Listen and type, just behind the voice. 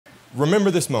remember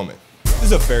this moment. This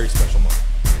is a very special moment.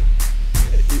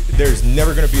 There's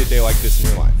never gonna be a day like this in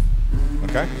your life,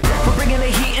 okay? We're bringing the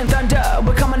heat and thunder,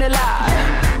 we're coming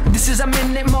alive. This is a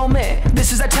minute moment,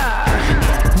 this is our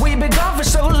time. We've been gone for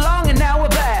so long and now we're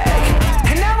back.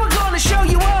 And now we're gonna show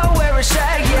you all where it's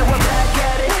at. Yeah, we're back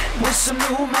at it with some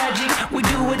new magic. We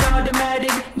do it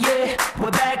automatic, yeah.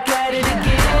 We're back at it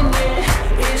again,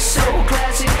 yeah. It's so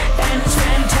classic and it's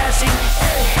fantastic.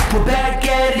 Hey, we're back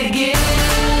at it again.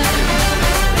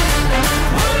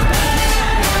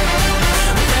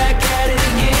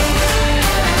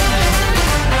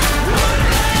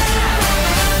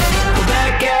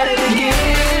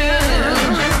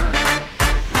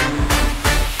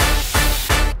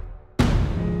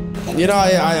 You know,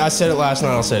 I said it last night,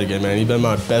 I'll say it again, man. You've been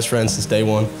my best friend since day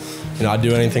one. You know, I'd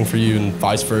do anything for you and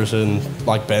vice versa. And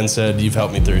like Ben said, you've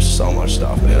helped me through so much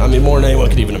stuff, man. I mean, more than anyone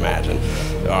could even imagine.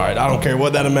 All right, I don't care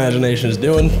what that imagination is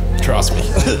doing. Trust me,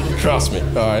 trust me.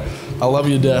 All right, I love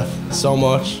you to death so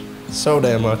much, so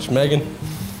damn much. Megan,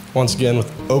 once again,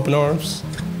 with open arms,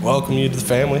 welcome you to the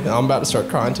family. I'm about to start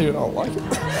crying too. I don't like it.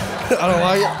 I don't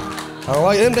like it. I don't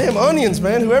like them damn onions,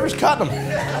 man. Whoever's cutting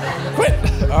them, quit.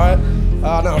 All right.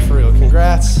 No, for real,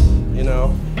 congrats, you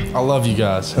know, I love you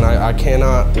guys, and I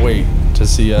cannot wait to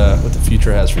see what the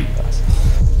future has for you guys.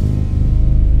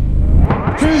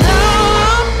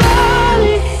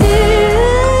 Nobody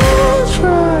is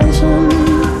rising,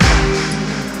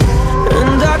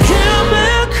 and our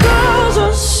chemicals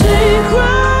are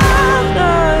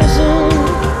synchronizing.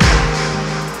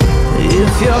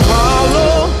 If you're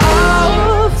hollow,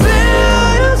 I'll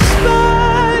fill your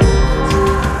spine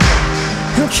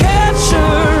and catch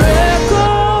your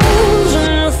echoes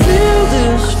and feel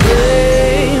this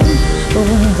flame of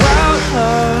wild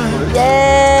heart.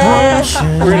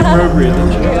 Yeah. We're inappropriate,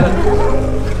 didn't you know that?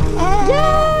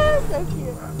 Yes, so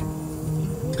cute.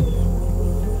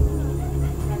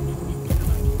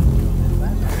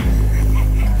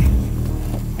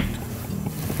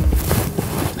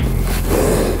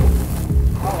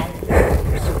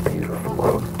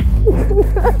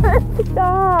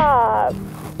 Stop.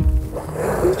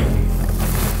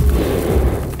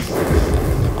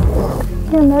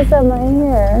 You messed up my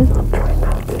hair.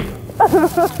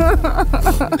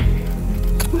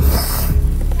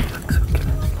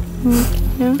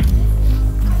 Yeah.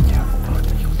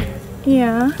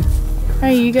 Yeah.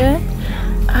 Are you good?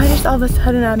 I just all of a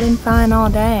sudden I've been fine all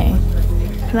day,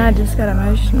 and I just got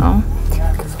emotional.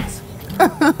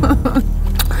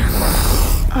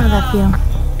 I love you.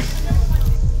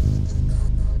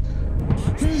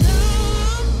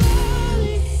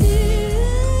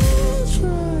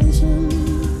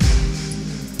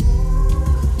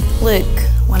 Luke,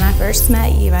 when I first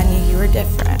met you, I knew you were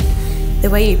different.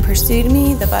 The way you pursued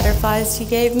me, the butterflies you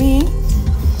gave me.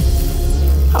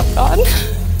 Oh God.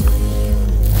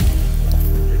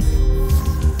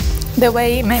 The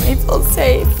way you made me feel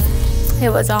safe. It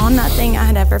was all nothing I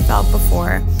had ever felt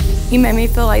before. You made me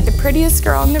feel like the prettiest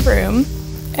girl in the room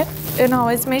and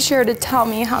always made sure to tell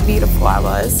me how beautiful I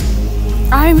was.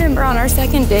 I remember on our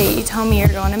second date, you told me you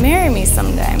were going to marry me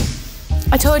someday.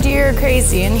 I told you were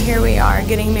crazy, and here we are,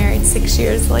 getting married 6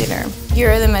 years later.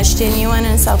 You're the most genuine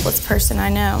and selfless person I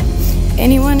know.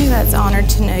 Anyone who has the honor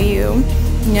to know you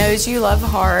knows you love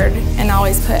hard and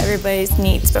always put everybody's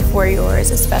needs before yours,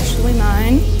 especially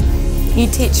mine. You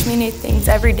teach me new things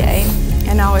every day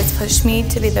and always push me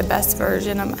to be the best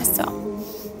version of myself.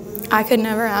 I could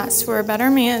never ask for a better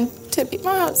man to be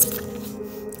my husband.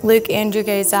 Luke Andrew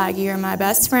Gazag, you're my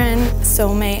best friend,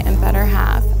 soulmate, and better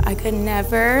half. I could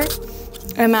never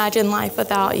imagine life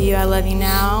without you. I love you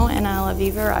now, and I love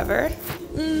you forever.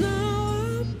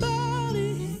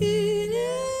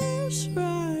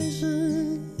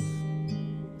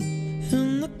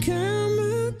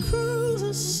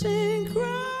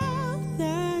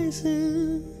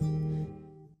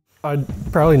 I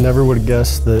probably never would have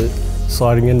guessed that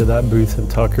sliding into that booth in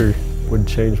Tucker would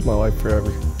change my life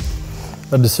forever.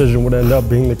 That decision would end up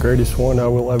being the greatest one I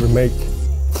will ever make.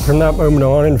 From that moment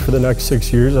on and for the next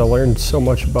 6 years, I learned so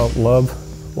much about love,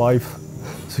 life,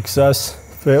 success,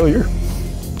 failure,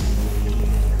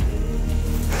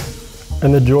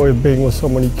 and the joy of being with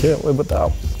someone you can't live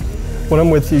without. When I'm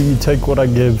with you, you take what I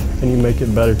give and you make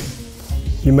it better.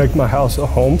 You make my house a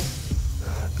home,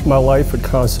 my life a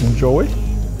constant joy,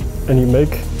 and you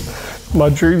make my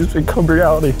dreams become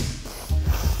reality.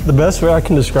 The best way I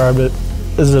can describe it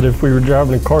is that if we were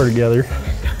driving a car together,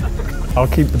 I'll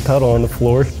keep the pedal on the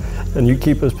floor and you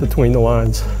keep us between the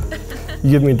lines.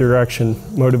 You give me direction,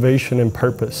 motivation, and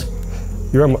purpose.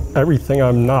 You're everything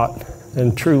I'm not,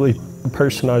 and truly the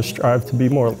person I strive to be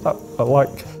more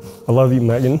like. I love you,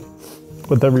 Megan,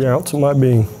 with every ounce of my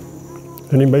being.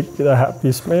 and He make me the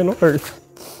happiest man on earth.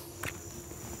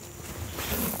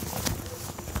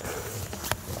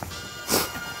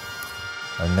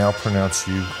 I now pronounce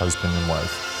you husband and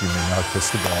wife. You may now kiss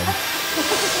the bride.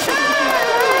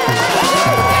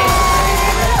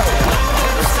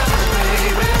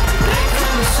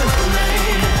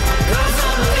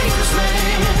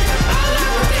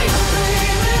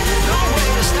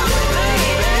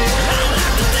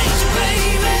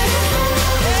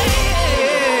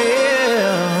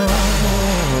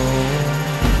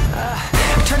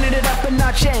 Turning it up a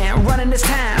notch and running this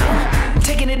town,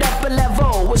 taking it up a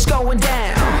level, what's going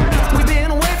down? We've been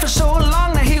away for so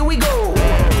long, now here we go.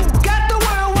 Got the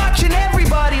world watching,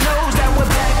 everybody knows that we're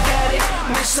back at it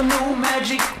with some new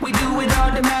magic. We do it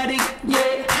automatic,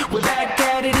 yeah. We're back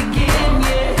at it again,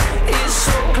 yeah. It's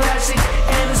so classic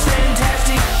and it's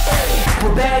fantastic. Hey,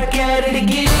 we're back at it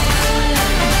again.